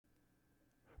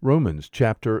Romans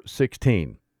chapter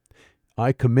 16.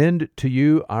 I commend to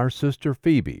you our sister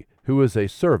Phoebe, who is a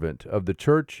servant of the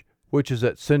church which is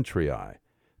at Cenchreae,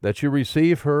 that you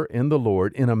receive her in the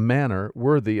Lord in a manner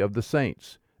worthy of the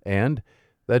saints, and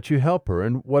that you help her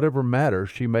in whatever matter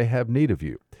she may have need of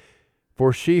you.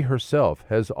 For she herself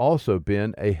has also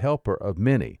been a helper of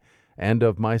many, and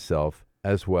of myself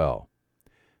as well.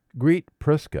 Greet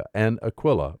Prisca and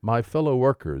Aquila, my fellow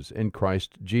workers in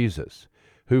Christ Jesus,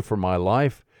 who for my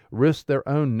life risked their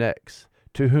own necks,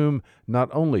 to whom not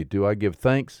only do I give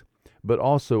thanks, but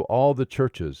also all the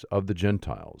churches of the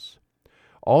Gentiles.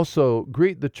 Also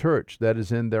greet the church that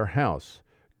is in their house.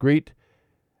 Greet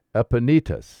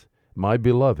Epaenetus, my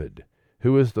beloved,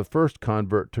 who is the first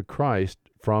convert to Christ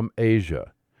from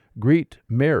Asia. Greet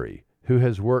Mary, who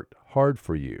has worked hard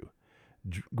for you.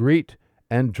 Greet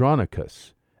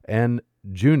Andronicus and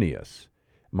Junius,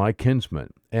 my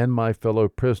kinsmen and my fellow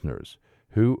prisoners,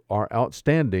 who are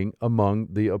outstanding among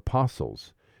the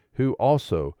apostles, who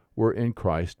also were in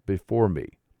Christ before me.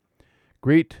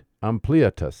 Greet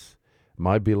Ampliatus,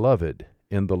 my beloved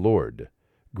in the Lord.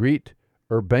 Greet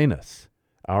Urbanus,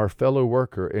 our fellow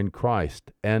worker in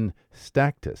Christ, and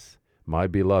Stachys, my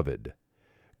beloved.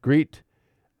 Greet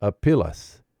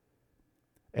Apelles,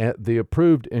 the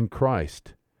approved in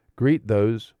Christ. Greet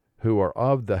those who are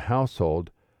of the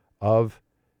household of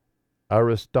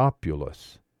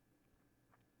Aristobulus.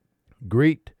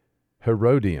 Greet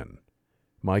Herodion,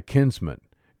 my kinsman.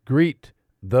 Greet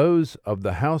those of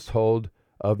the household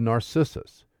of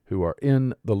Narcissus, who are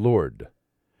in the Lord.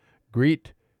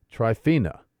 Greet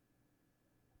Tryphena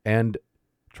and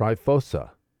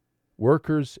Tryphosa,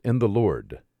 workers in the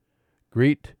Lord.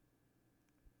 Greet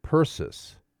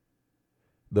Persis,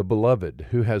 the beloved,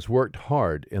 who has worked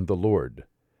hard in the Lord.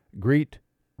 Greet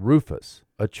Rufus,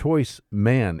 a choice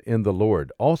man in the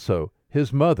Lord, also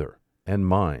his mother and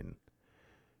mine.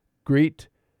 Greet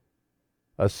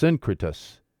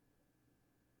Asyncritus,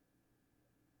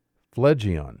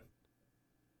 Phlegon,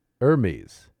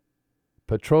 Hermes,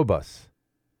 Patrobas,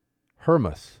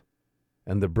 Hermas,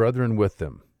 and the brethren with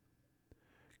them.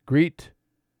 Greet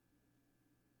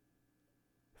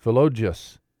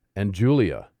Philologus and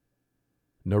Julia,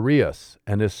 Nereus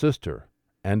and his sister,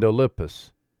 and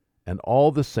Olympus, and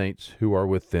all the saints who are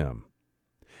with them.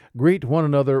 Greet one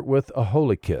another with a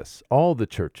holy kiss. All the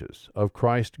churches of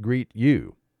Christ greet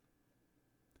you.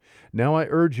 Now I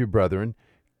urge you, brethren,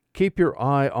 keep your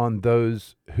eye on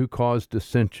those who cause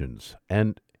dissensions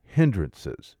and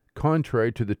hindrances,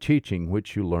 contrary to the teaching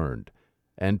which you learned,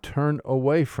 and turn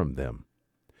away from them.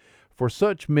 For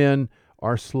such men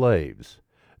are slaves,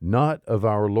 not of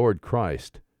our Lord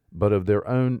Christ, but of their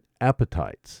own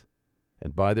appetites,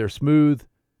 and by their smooth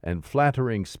and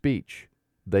flattering speech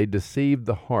they deceive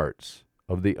the hearts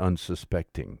of the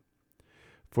unsuspecting.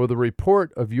 For the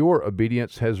report of your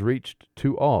obedience has reached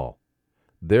to all.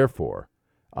 Therefore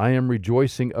I am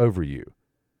rejoicing over you,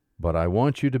 but I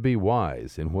want you to be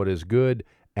wise in what is good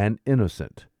and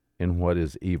innocent in what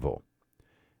is evil.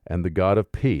 And the God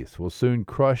of peace will soon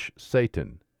crush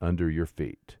Satan under your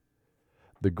feet.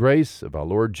 The grace of our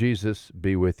Lord Jesus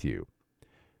be with you.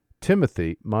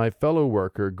 Timothy, my fellow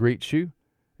worker, greets you,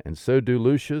 and so do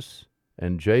Lucius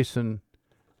and Jason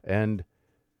and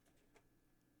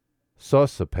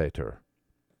Sosipater,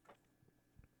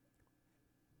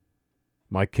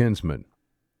 my kinsmen.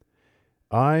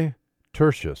 I,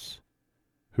 Tertius,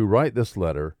 who write this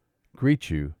letter, greet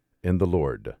you in the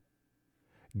Lord.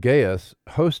 Gaius,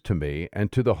 host to me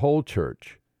and to the whole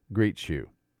church, greets you.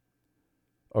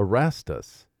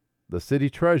 Erastus, the city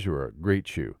treasurer,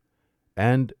 greets you,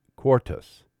 and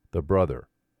Quartus, the brother.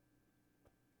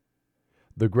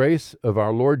 The grace of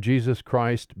our Lord Jesus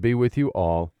Christ be with you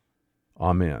all.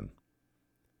 Amen.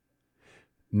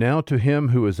 Now to him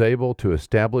who is able to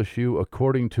establish you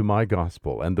according to my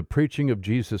gospel and the preaching of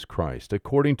Jesus Christ,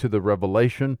 according to the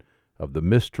revelation of the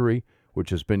mystery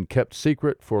which has been kept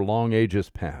secret for long ages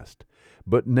past,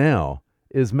 but now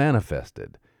is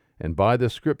manifested, and by the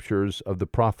scriptures of the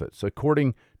prophets,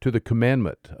 according to the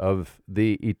commandment of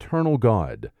the eternal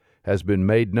God, has been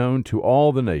made known to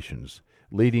all the nations,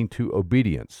 leading to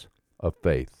obedience of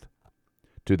faith.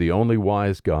 To the only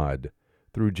wise God,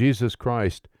 through Jesus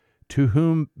Christ, to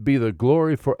whom be the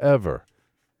glory forever.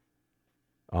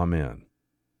 Amen.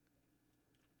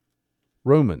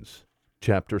 Romans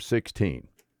chapter 16.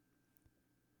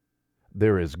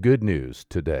 There is good news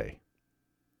today.